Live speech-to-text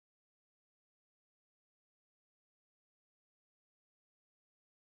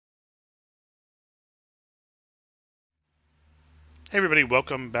Hey everybody,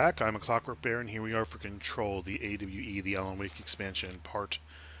 welcome back. I'm a Clockwork Bear, and here we are for Control, the AWE, the Alan Wake expansion, Part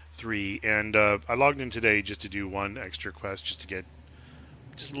 3. And I logged in today just to do one extra quest, just to get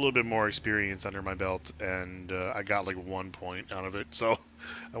just a little bit more experience under my belt, and I got like 1 point out of it, so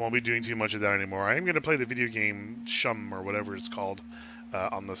I won't be doing too much of that anymore. I am going to play the video game Shum, or whatever it's called,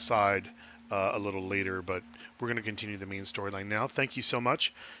 on the side a little later, but we're going to continue the main storyline now. Thank you so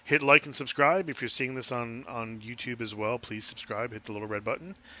much. Hit like and subscribe. If you're seeing this on YouTube as well, please subscribe, hit the little red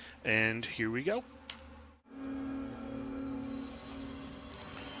button, and here we go.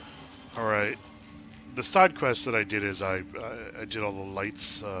 Alright, the side quest that I did is I did all the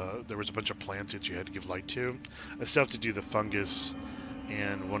lights. There was a bunch of plants that you had to give light to. I still have to do the fungus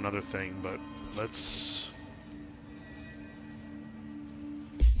and one other thing, but let's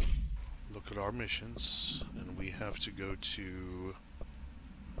look at our missions, and we have to go to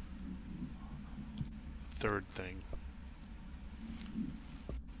the third thing.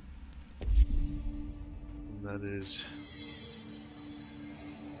 And that is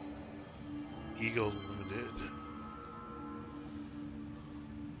Eagle Limited.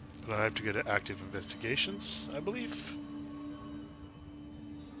 But I have to go to active investigations, I believe.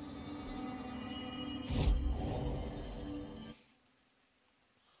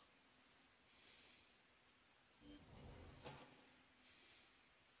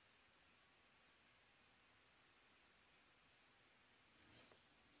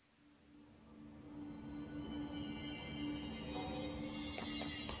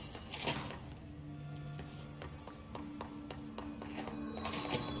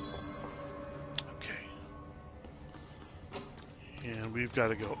 And we've got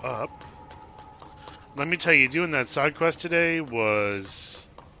to go up. Let me tell you, doing that side quest today was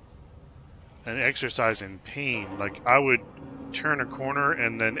an exercise in pain. Like, I would turn a corner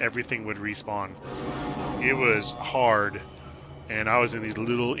and then everything would respawn. It was hard. And I was in these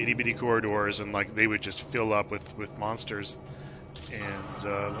little itty-bitty corridors, and like they would just fill up with monsters. And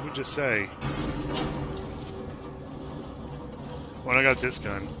let me just say, when I got this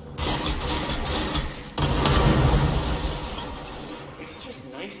gun,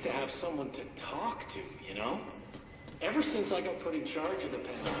 nice to have someone to talk to, you know? Ever since I got put in charge of the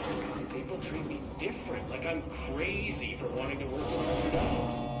Pentagon, people treat me different, like I'm crazy for wanting to work with altered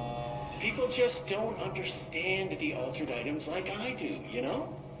items. People just don't understand the altered items like I do, you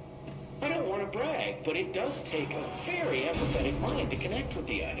know? I don't want to brag, but it does take a very empathetic mind to connect with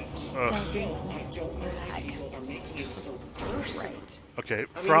the items. Does it? I don't know why people are making it so personal. Right. Okay,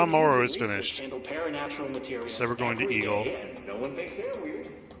 from or it's finished. So we're going to Eagle. No one thinks they're weird.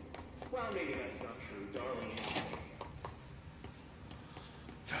 Well, maybe that's not true,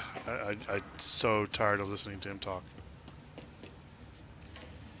 darling. I'm so tired of listening to him talk.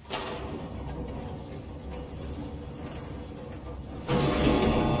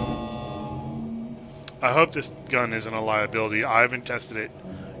 I hope this gun isn't a liability. I haven't tested it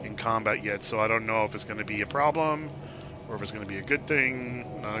in combat yet, so I don't know if it's going to be a problem or if it's going to be a good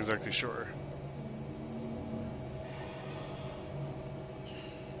thing. Not exactly sure.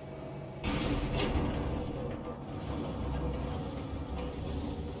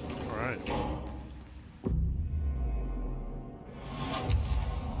 Alright.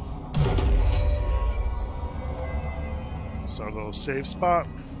 It's our little safe spot.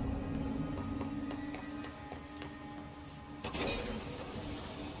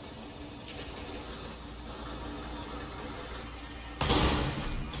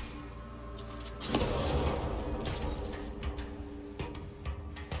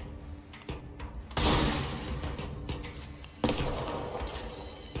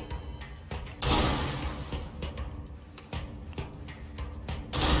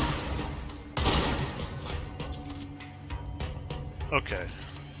 Okay.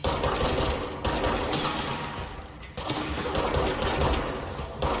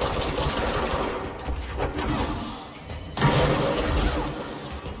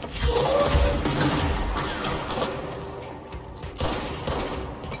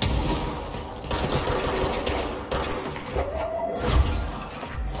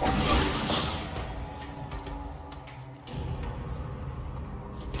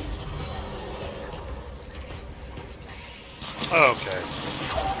 Okay.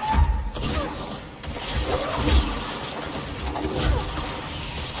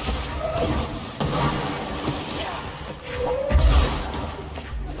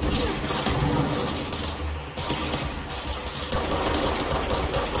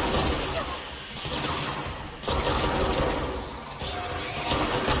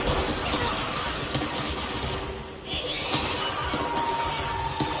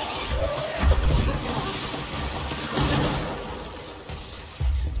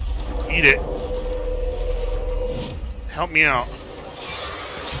 need it. Help me out.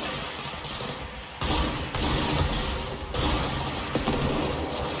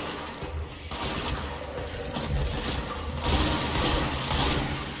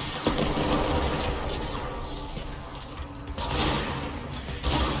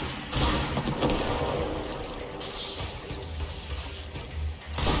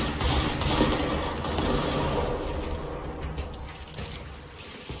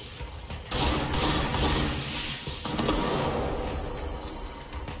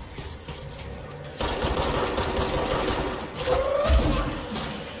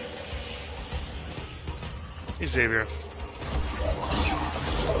 Hey, Xavier.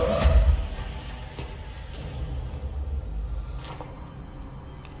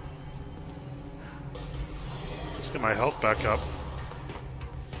 Let's get my health back up.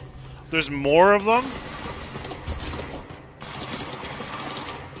 There's more of them?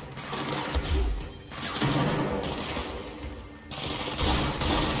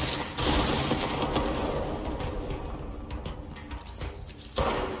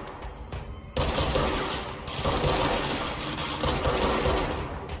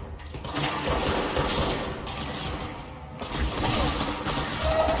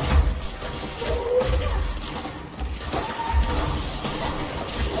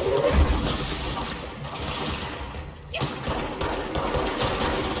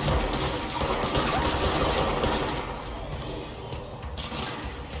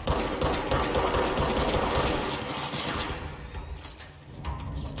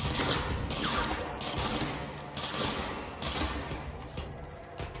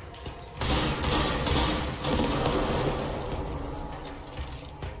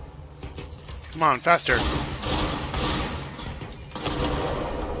 Come on, faster.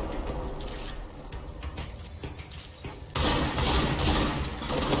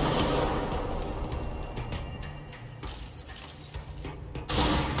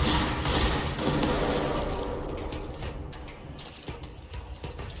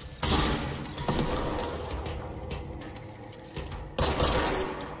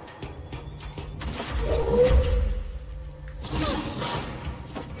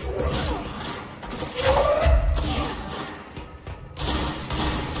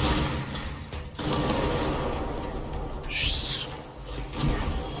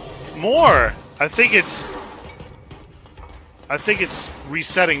 More! I think it's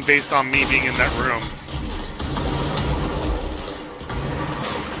resetting based on me being in that room.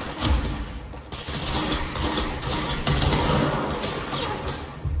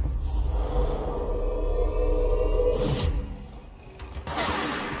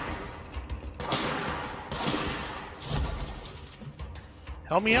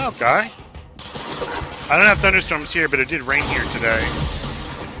 Help me out, guy. I don't have thunderstorms here, but it did rain here today.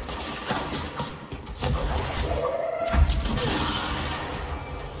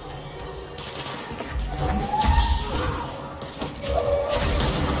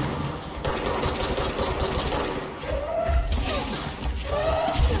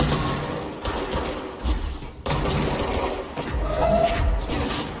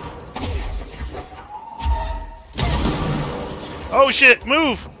 Oh shit!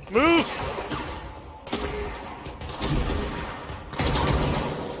 Move! Move!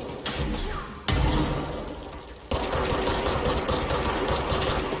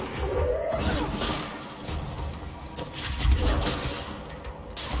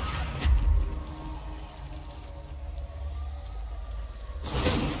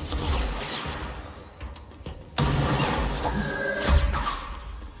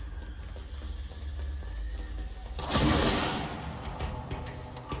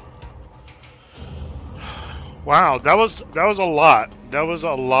 Wow, that was a lot. That was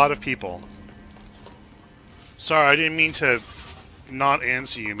a lot of people. Sorry, I didn't mean to not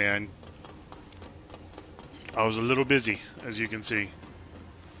answer you, man. I was a little busy, as you can see.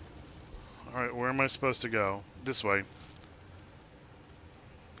 Alright, where am I supposed to go? This way.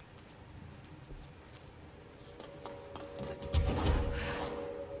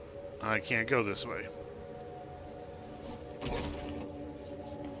 I can't go this way.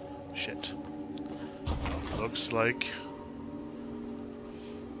 Shit. Looks like...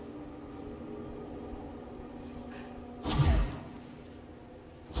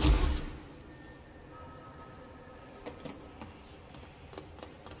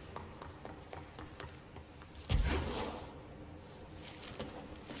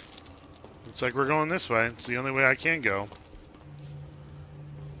 Looks like we're going this way. It's the only way I can go.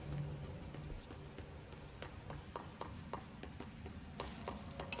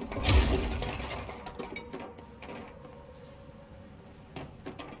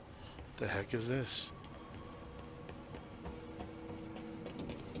 The heck is this?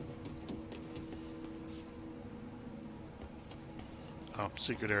 Oh,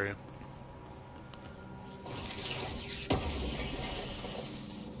 secret area.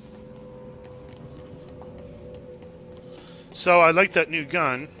 So I like that new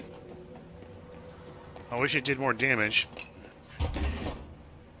gun. I wish it did more damage.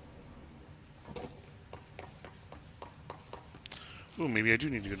 Ooh, maybe I do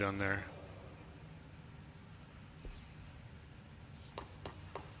need to go down there.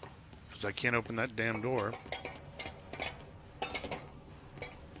 Because I can't open that damn door.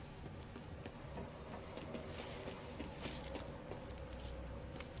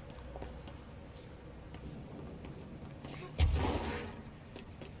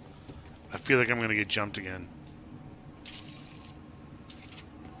 I feel like I'm going to get jumped again.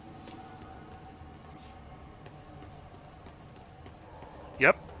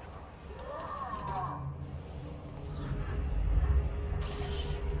 Yep.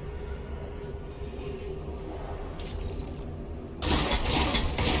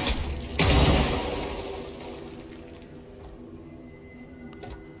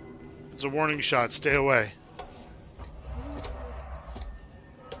 It's a warning shot. Stay away.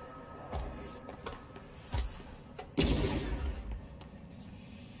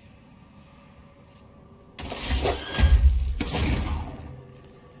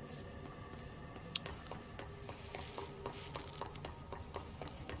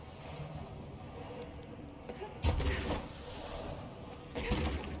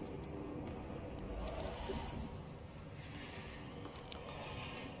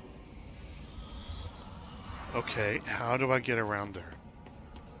 Okay, how do I get around there?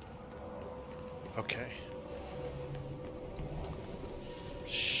 Okay.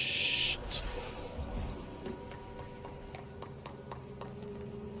 Shit.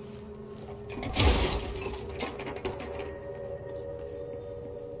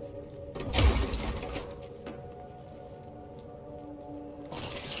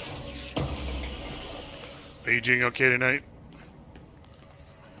 Are you doing okay tonight?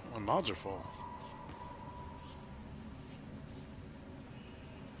 My mods are full.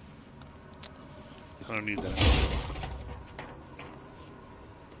 I don't need that.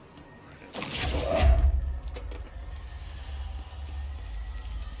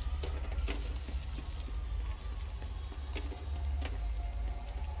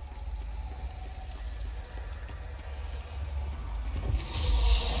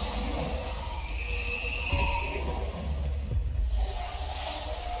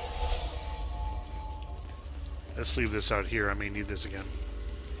 Let's leave this out here. I may need this again.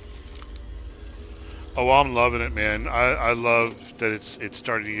 Oh, I'm loving it, man. I love that it's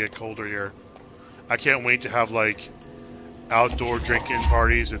starting to get colder here. I can't wait to have, like, outdoor drinking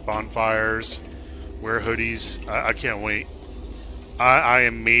parties with bonfires, wear hoodies. I can't wait. I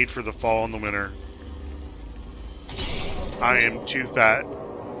am made for the fall and the winter. I am too fat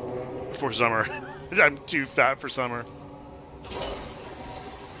for summer. I'm too fat for summer.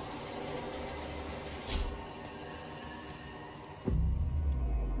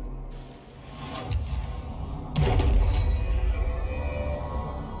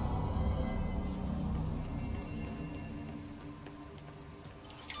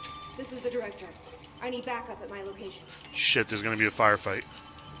 This is the director. I need backup at my location. Shit, there's gonna be a firefight.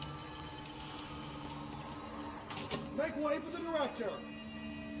 Make way for the director.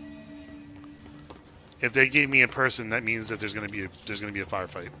 If they gave me in person, that means that there's gonna be a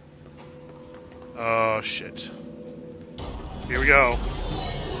firefight. Oh shit. Here we go.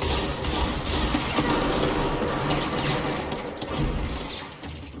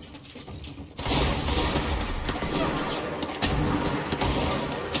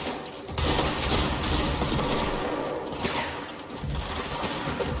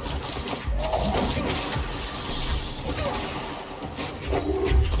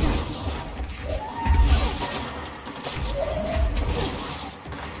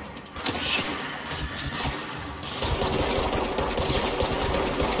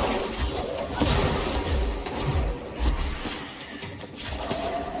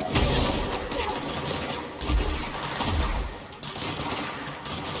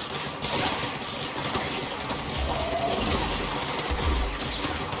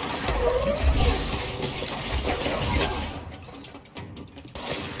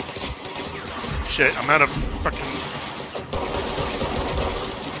 Shit, I'm out of fucking...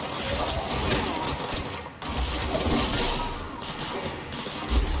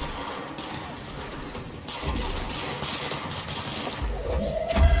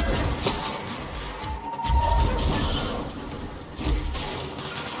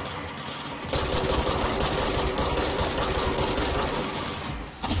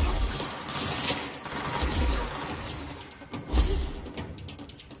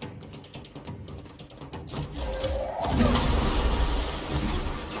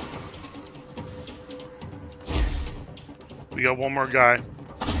 got one more guy.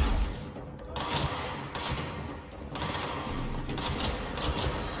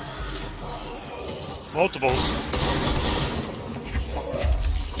 Multiples.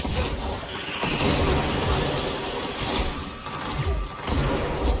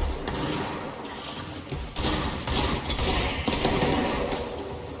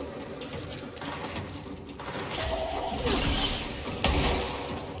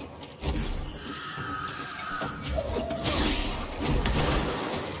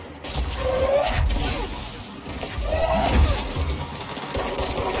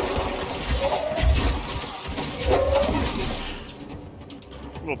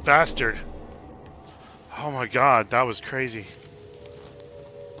 Little bastard. Oh my god, that was crazy.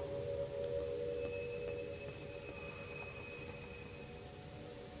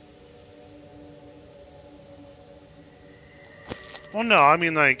 Well, no, I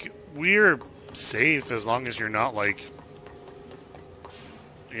mean, like, we're safe as long as you're not, like,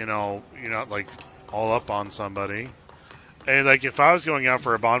 you know, you're not, like, all up on somebody. And, like, if I was going out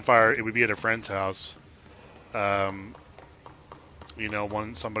for a bonfire, it would be at a friend's house. You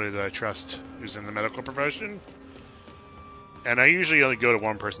know, somebody that I trust who's in the medical profession. And I usually only go to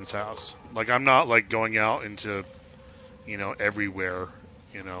one person's house. Like, I'm not, like, going out into, you know, everywhere,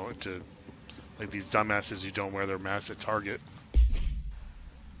 you know, into, like, these dumbasses who don't wear their masks at Target.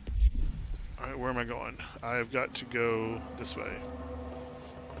 Alright, where am I going? I've got to go this way.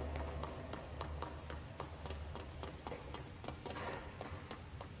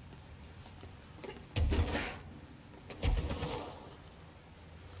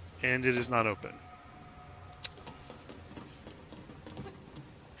 And it is not open.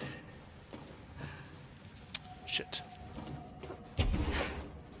 Shit.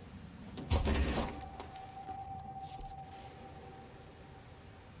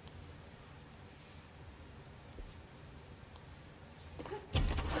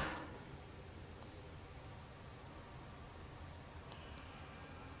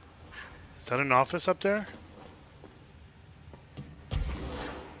 Is that an office up there?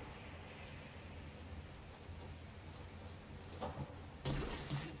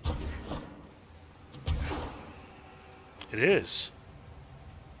 It is.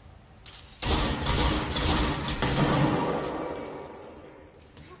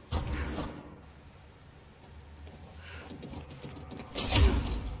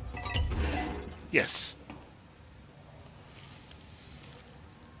 Yes.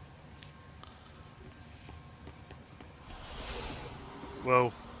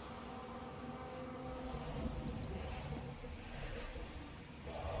 Whoa.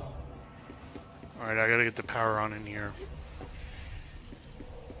 Alright, I gotta get the power on in here.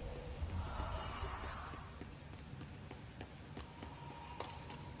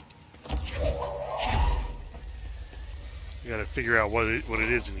 You gotta figure out what it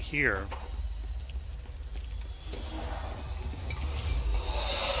is in here.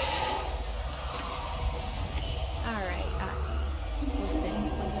 Alright, Ati. Was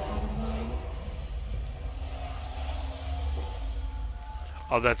this what you had in mind?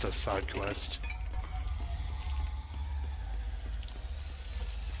 Oh, that's a side quest.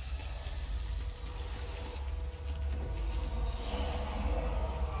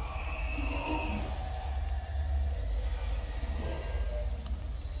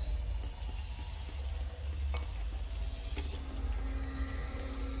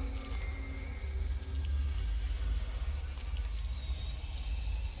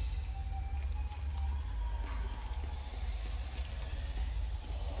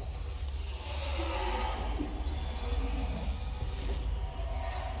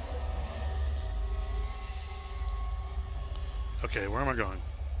 Okay, where am I going?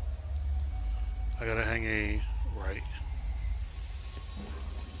 I gotta hang a right.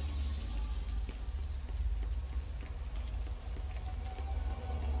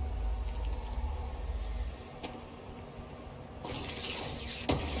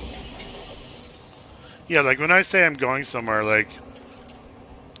 Yeah, like when I say I'm going somewhere, like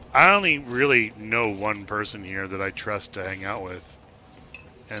I only really know one person here that I trust to hang out with,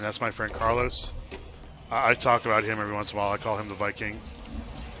 and that's my friend Carlos. I talk about him every once in a while. I call him the Viking.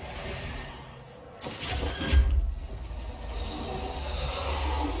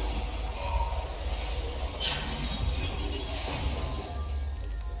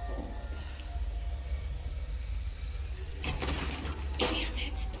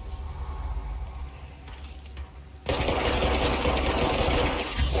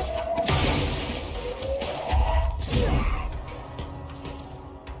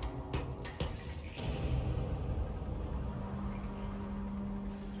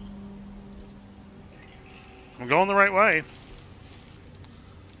 I'm going the right way.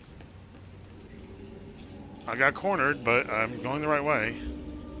 I got cornered, but I'm going the right way.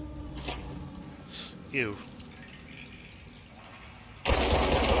 Ew.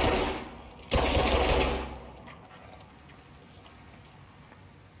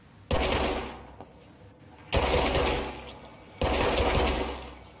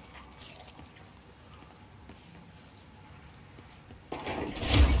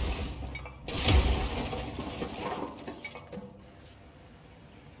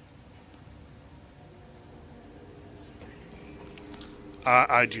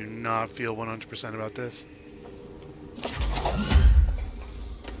 I do not feel 100% about this. Did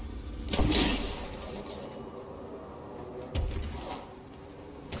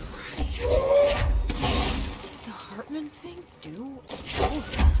the Hartman thing do all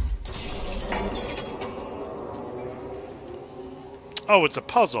of this? Oh, it's a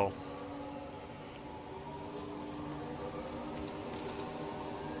puzzle.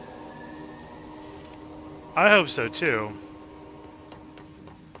 I hope so too.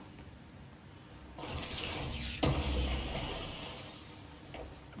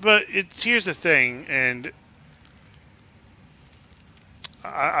 But here's the thing, and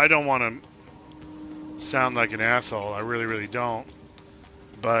I don't want to sound like an asshole. I really, really don't.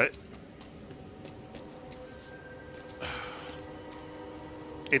 But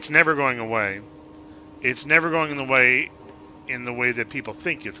it's never going away. It's never going away in the way that people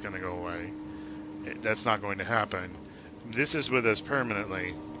think it's going to go away. That's not going to happen. This is with us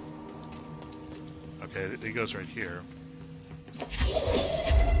permanently. Okay, it goes right here.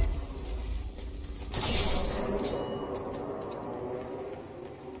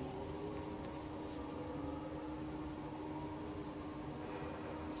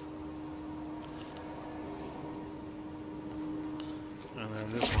 And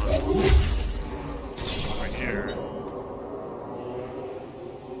then this one right here.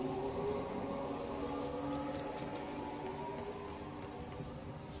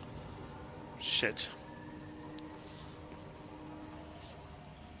 Shit.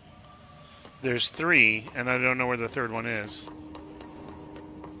 There's 3, and I don't know where the third one is.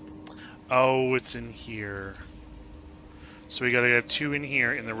 Oh, it's in here. So we gotta get 2 in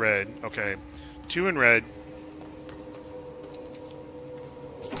here in the red. Okay. 2 in red.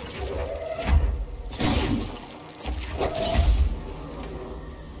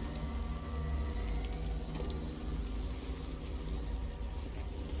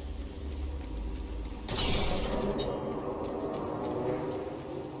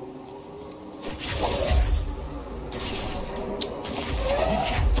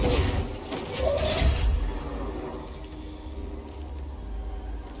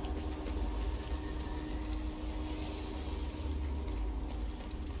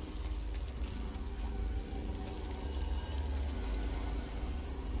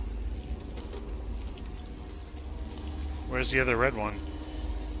 Where's the other red one?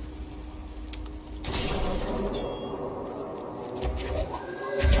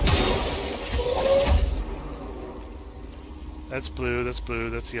 That's blue, that's blue,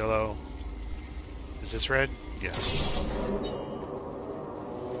 that's yellow. Is this red? Yeah.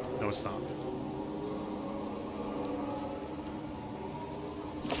 No, it's not.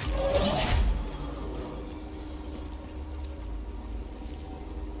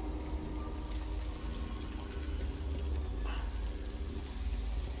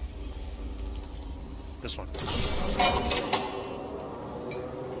 This one.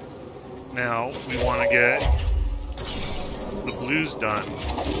 Now, we want to get the blues done.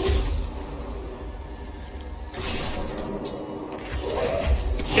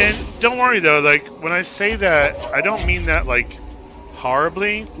 And don't worry though, like, when I say that, I don't mean that, like,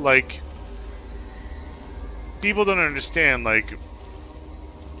 horribly. Like, people don't understand, like,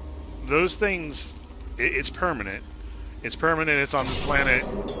 those things, it's permanent. It's permanent, it's on the planet.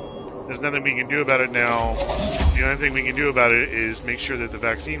 There's nothing we can do about it now. The only thing we can do about it is make sure that the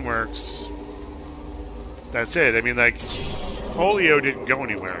vaccine works. That's it. I mean, like, polio didn't go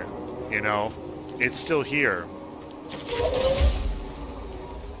anywhere, you know? It's still here.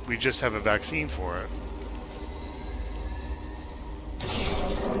 We just have a vaccine for it.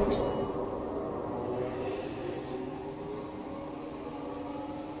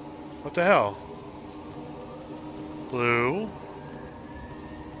 What the hell? Blue?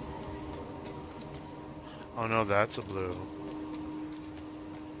 Oh no, that's a blue.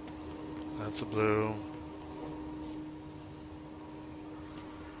 That's a blue.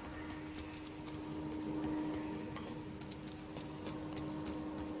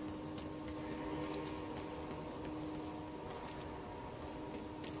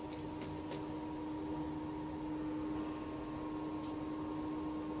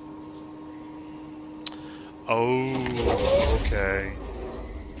 Oh, okay.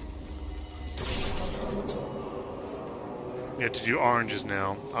 We have to do oranges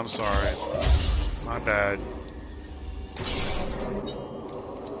now. I'm sorry. My bad.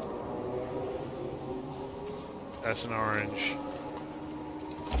 That's an orange.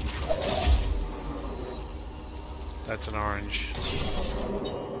 That's an orange.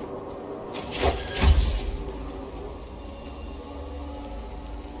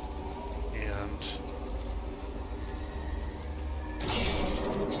 And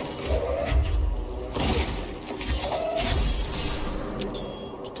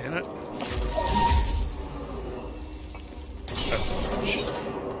damn it.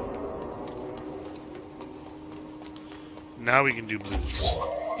 Now we can do blue.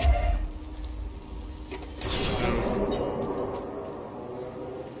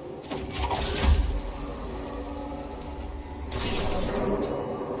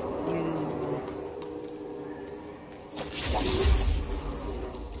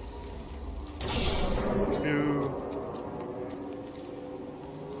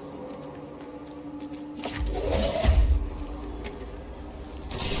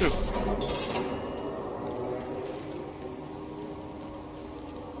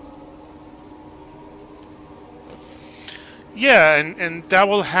 Yeah, and that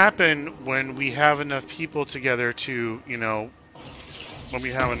will happen when we have enough people together to, you know, when we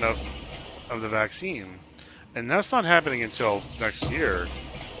have enough of the vaccine. And that's not happening until next year.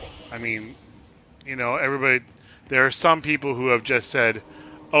 I mean, you know, everybody, there are some people who have just said,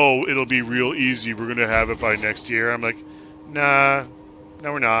 oh, it'll be real easy, we're going to have it by next year. I'm like, nah,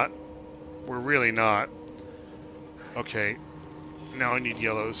 no we're not. We're really not. Okay, now I need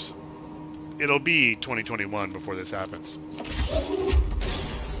yellows. It'll be 2021 before this happens.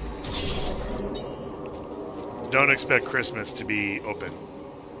 Don't expect Christmas to be open.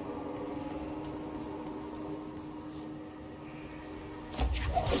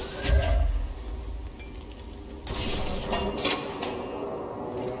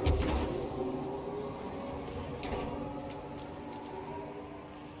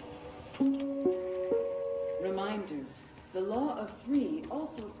 Reminder, the law of three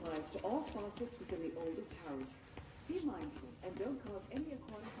also applies to all faucets within the oldest house. Be mindful and don't cause any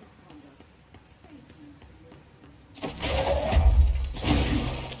aquatic misconduct.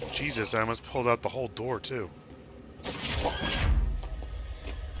 Jesus, I almost pulled out the whole door too.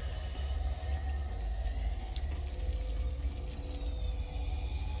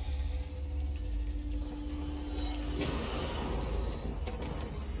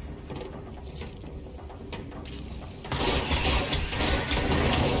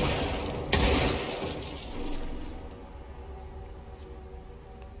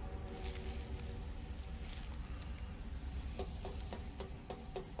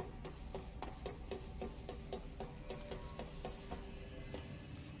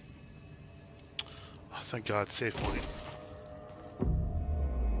 Thank God, save point.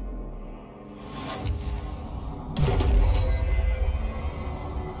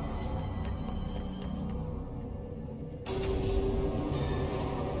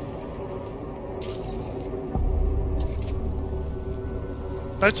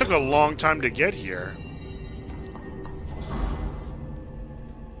 That took a long time to get here.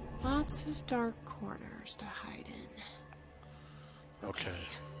 Lots of dark corners to hide in. Okay.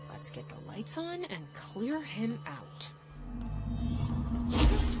 Let's get the lights on and clear him out.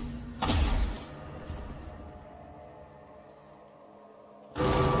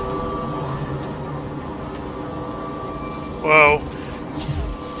 Whoa.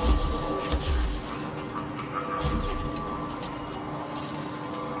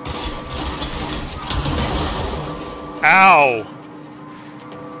 Ow.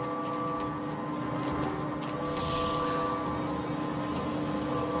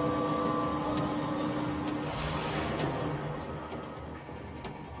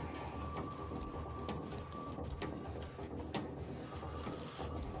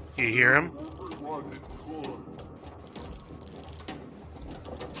 You hear him?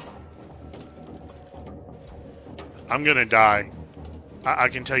 I'm gonna die. I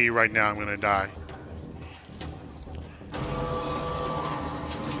can tell you right now I'm gonna die.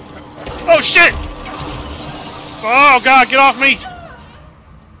 Oh shit! Oh god, get off me!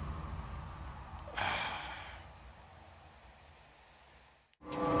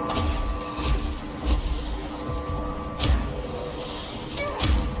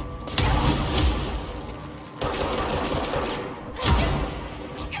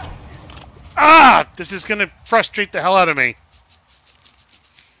 Ah! This is gonna frustrate the hell out of me.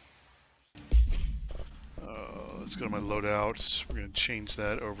 Let's go to my loadout. We're gonna change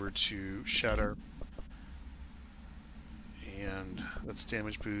that over to shatter. And that's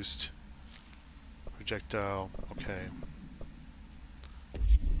damage boost. Projectile. Okay.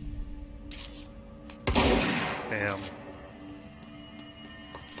 Bam.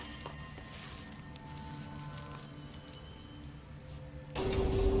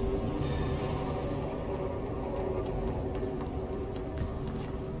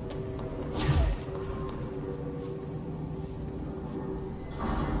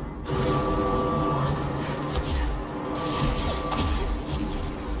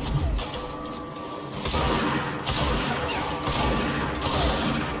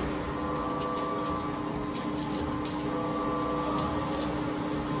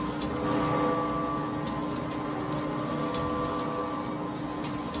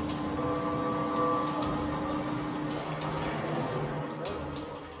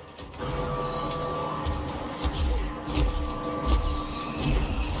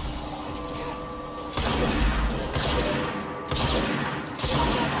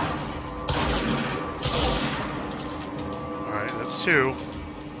 Two.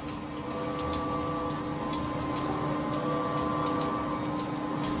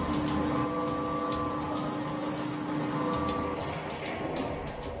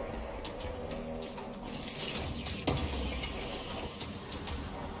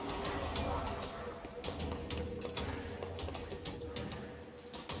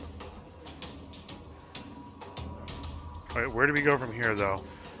 All right, where do we go from here, though?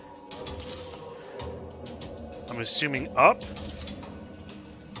 I'm assuming up?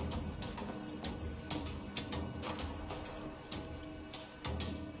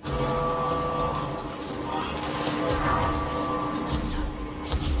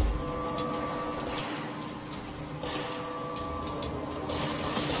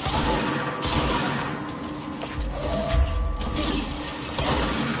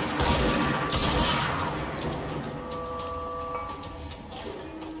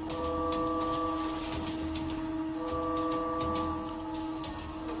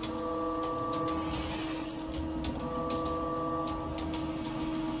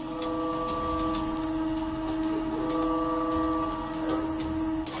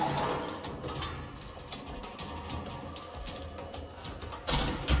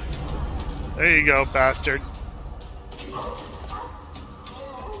 There you go, bastard.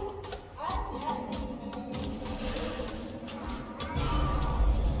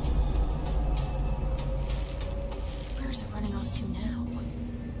 Where's it running off to now?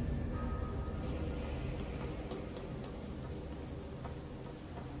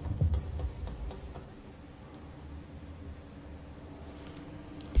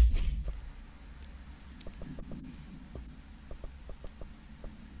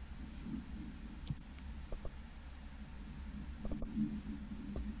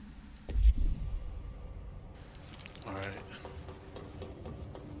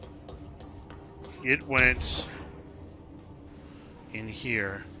 It went in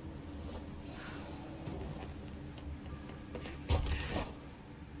here.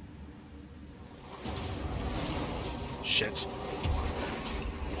 Shit.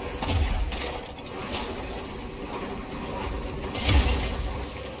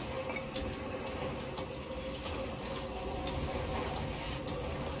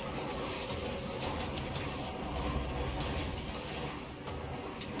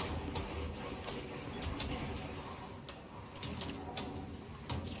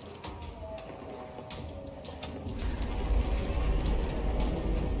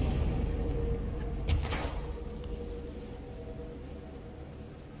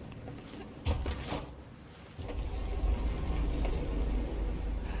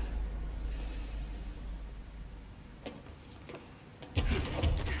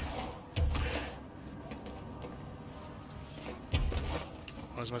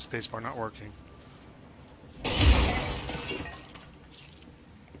 Why is my spacebar not working?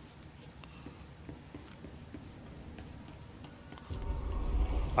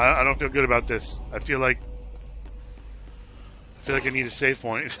 I don't feel good about this. I feel like I need a save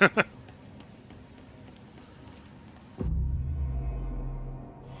point.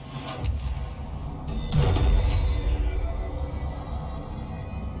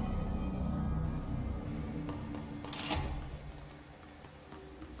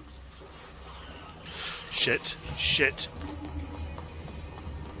 Shit. Shit.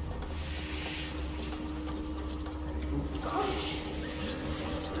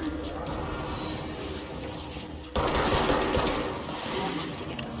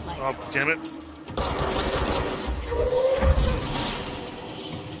 Oh, damn it.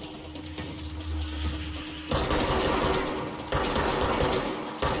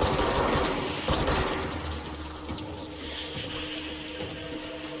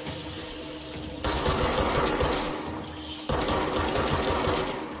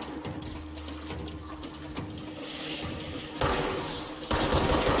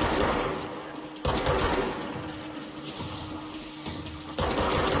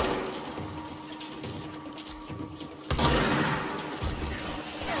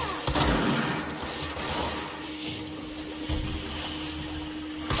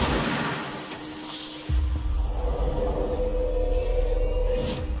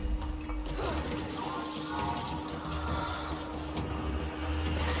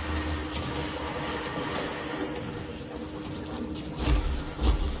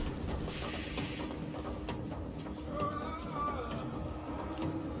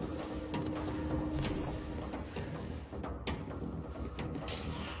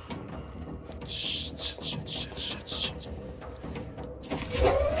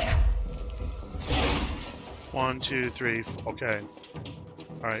 1, 2, 3. Okay.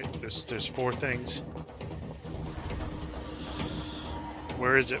 All right. There's 4 things.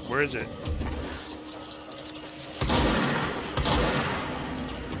 Where is it? Where is it?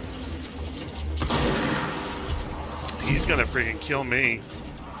 He's gonna freaking kill me.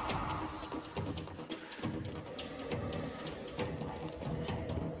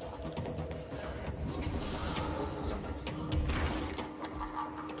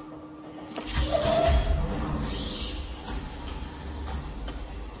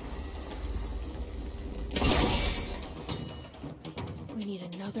 We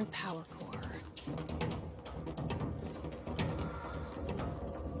need another power core.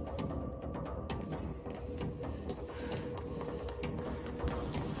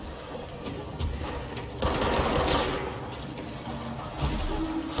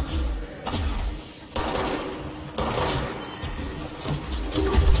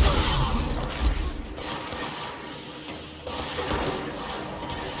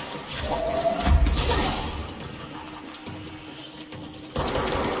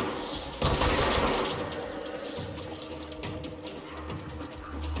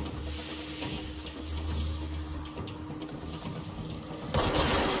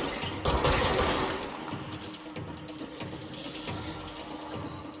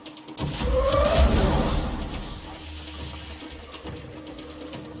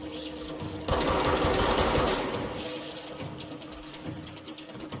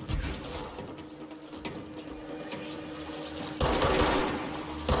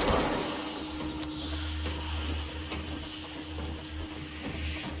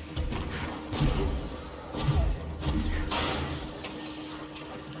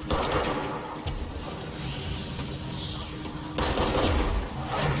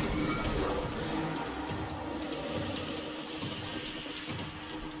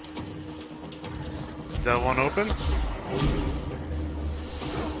 Is that one open?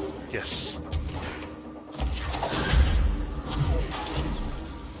 Yes.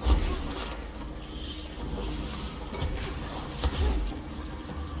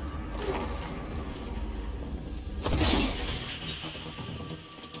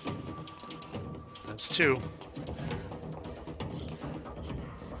 That's 2.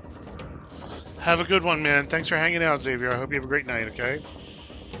 Have a good one, man. Thanks for hanging out, Xavier. I hope you have a great night, okay?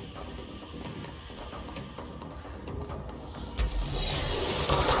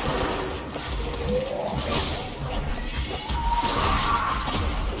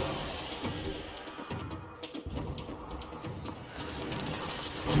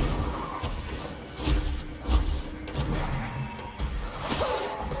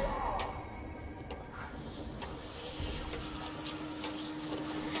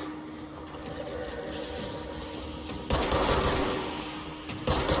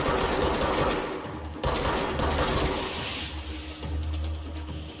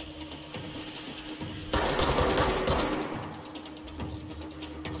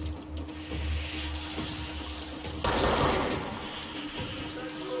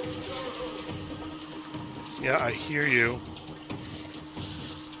 Yeah, I hear you.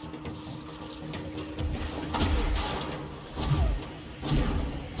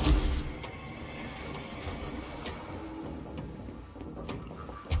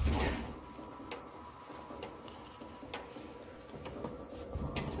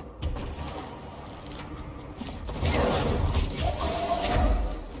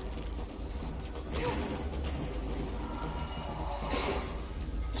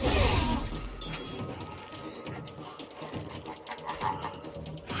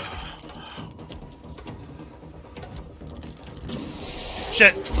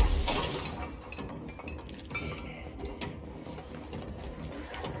 Shit.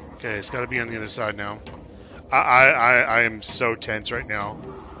 Okay, it's got to be on the other side now. I am so tense right now.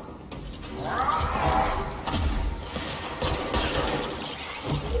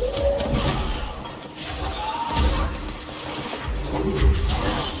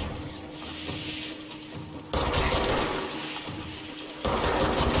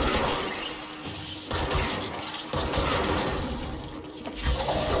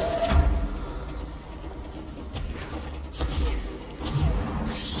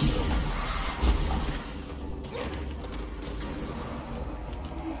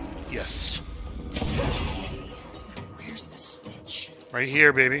 Yes. Where's the switch? Right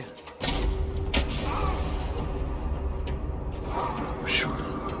here, baby.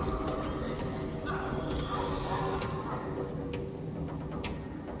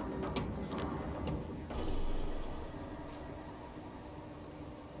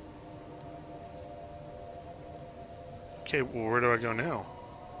 Okay, well, where do I go now?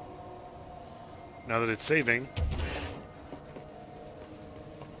 Now that it's saving.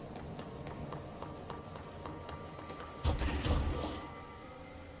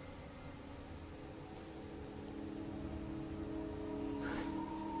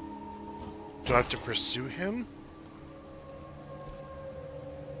 Do I have to pursue him?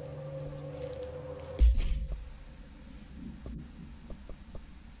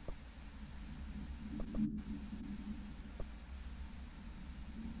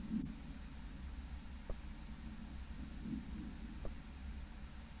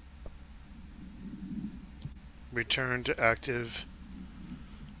 Return to active.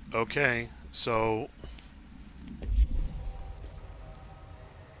 Okay, so...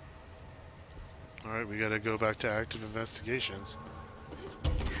 Alright, we gotta go back to active investigations.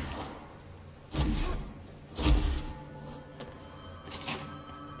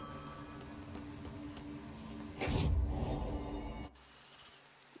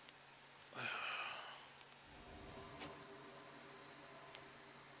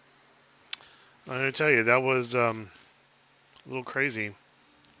 I'm gonna tell you, that was a little crazy.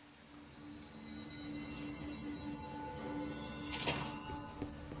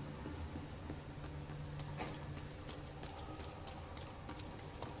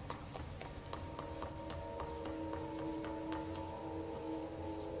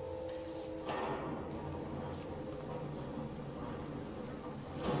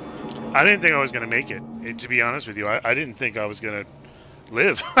 I didn't think I was gonna make it. To be honest with you, I didn't think I was gonna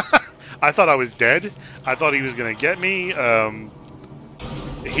live. I thought I was dead. I thought he was gonna get me.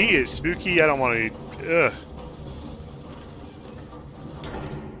 He is spooky. I don't want to. Ugh.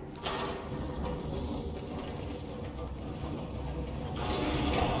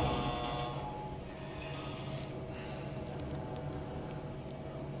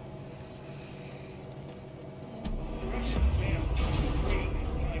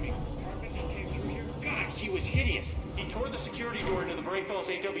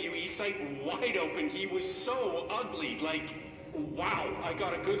 Wide open. He was so ugly. Like, wow, I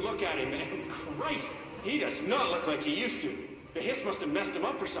got a good look at him, and Christ, he does not look like he used to. The hiss must have messed him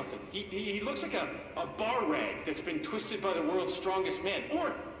up or something. He looks like a bar rag that's been twisted by the world's strongest man.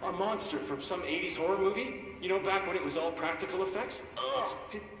 Or a monster from some 80s horror movie. You know, back when it was all practical effects? Ugh,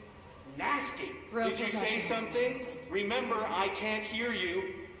 nasty. Did you say something? Remember, I can't hear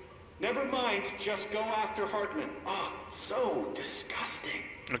you. Never mind, just go after Hartman. Oh, so disgusting.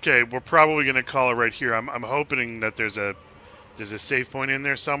 Okay, we're probably gonna call it right here. I'm hoping that there's a save point in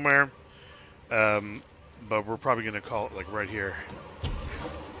there somewhere, but we're probably gonna call it like right here.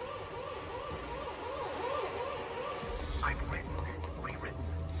 I've written, rewritten.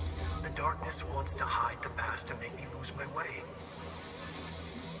 The darkness wants to hide the past and make me lose my way.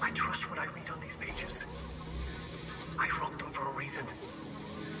 I trust what I read on these pages. I wrote them for a reason.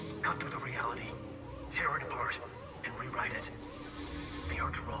 Cut through the reality, tear it apart, and rewrite it. They are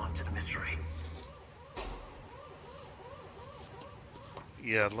drawn to the mystery.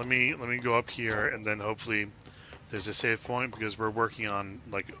 Yeah, let me go up here, and then hopefully there's a save point, because we're working on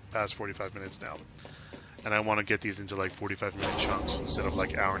like past 45 minutes now, and I want to get these into like 45-minute chunks instead of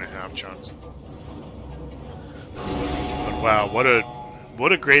like hour-and-a-half chunks. But wow,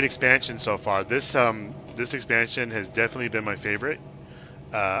 what a great expansion so far. This expansion has definitely been my favorite.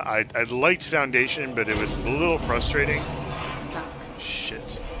 I liked Foundation, but it was a little frustrating.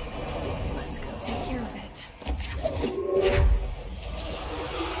 Shit. Let's go take care of it.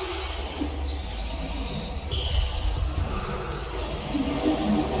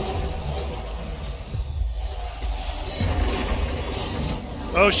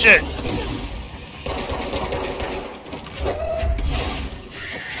 Oh shit.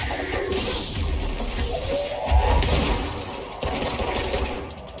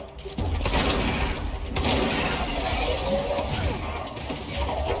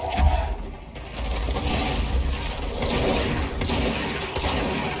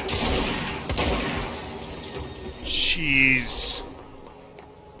 Jeez.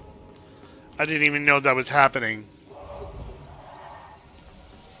 I didn't even know that was happening.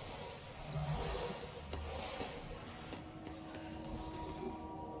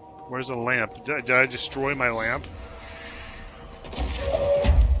 Where's the lamp? Did I destroy my lamp?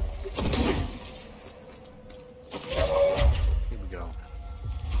 Here we go.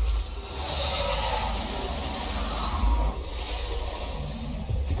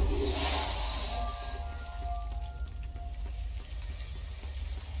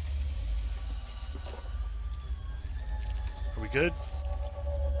 Are we good?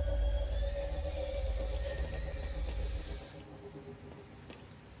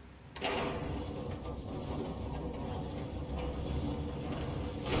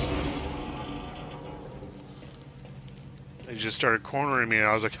 He just started cornering me, and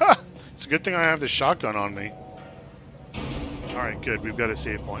I was like, ha! It's a good thing I have the shotgun on me. Alright, good. We've got a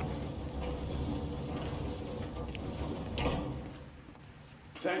save point.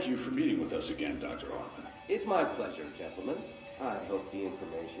 Thank you for meeting with us again, Dr. Hartman. It's my pleasure, gentlemen. I hope the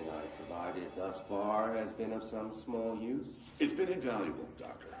information I provided thus far has been of some small use. It's been invaluable,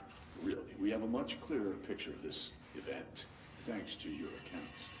 Doctor. Really, we have a much clearer picture of this event, thanks to your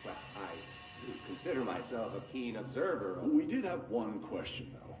accounts. Well, I do consider myself a keen observer of... We did have one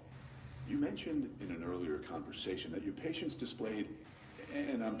question, though. You mentioned in an earlier conversation that your patients displayed,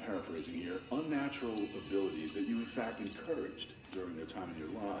 and I'm paraphrasing here, unnatural abilities that you in fact encouraged during their time in your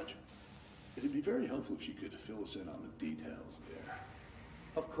lodge. It'd be very helpful if you could fill us in on the details there.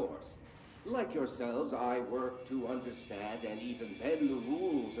 Of course. Like yourselves, I work to understand and even bend the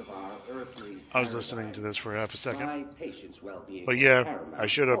rules of our earthly I was listening to this for half a second. My patient's well-being But yeah, paramount, I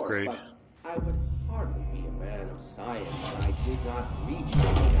should of course, upgrade. but I would hardly be a man of science if I did not reach.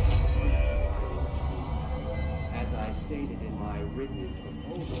 As I stated in my written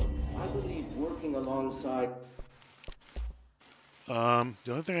proposal, I believe working alongside... The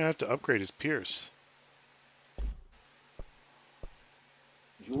only thing I have to upgrade is Pierce.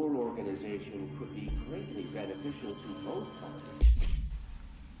 Your organization could be greatly beneficial to both parties.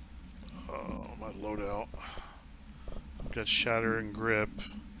 Oh, my loadout. I've got Shatter and Grip.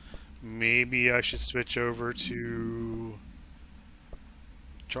 Maybe I should switch over to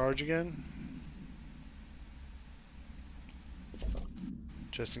Charge again?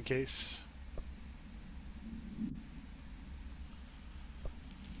 Just in case.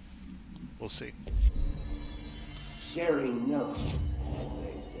 We'll see. Sharing notes, as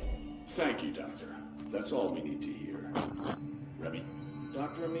they say. Thank you, Doctor. That's all we need to hear. Remy?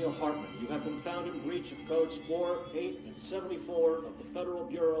 Dr. Emil Hartman, you have been found in breach of codes 4, 8, and 74 of the Federal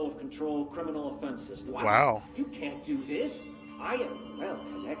Bureau of Control Criminal Offense System. Wow. You can't do this. I am a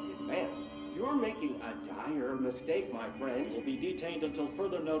well-connected man. You're making a dire mistake, my friend. You will be detained until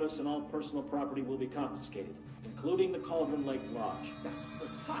further notice, and all personal property will be confiscated, including the Cauldron Lake Lodge. That's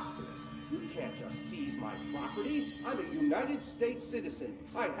preposterous. You can't just seize my property. I'm a United States citizen.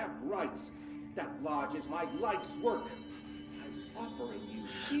 I have rights. That lodge is my life's work. I'm offering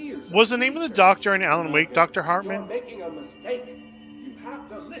you years. Was the name of the doctor in Alan Wake Dr. Hartman? You're making a mistake. You have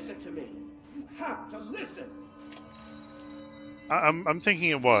to listen to me. You have to listen. I'm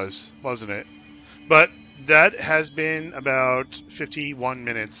thinking it was, wasn't it? But that has been about 51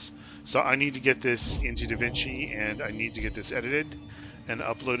 minutes. So I need to get this into DaVinci, and I need to get this edited and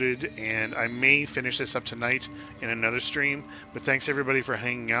uploaded, and I may finish this up tonight in another stream. But thanks everybody for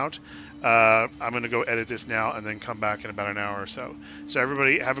hanging out. I'm going to go edit this now and then come back in about an hour or so. So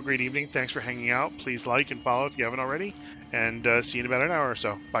everybody have a great evening. Thanks for hanging out. Please like and follow if you haven't already, and see you in about an hour or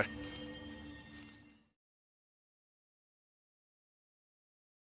so. Bye.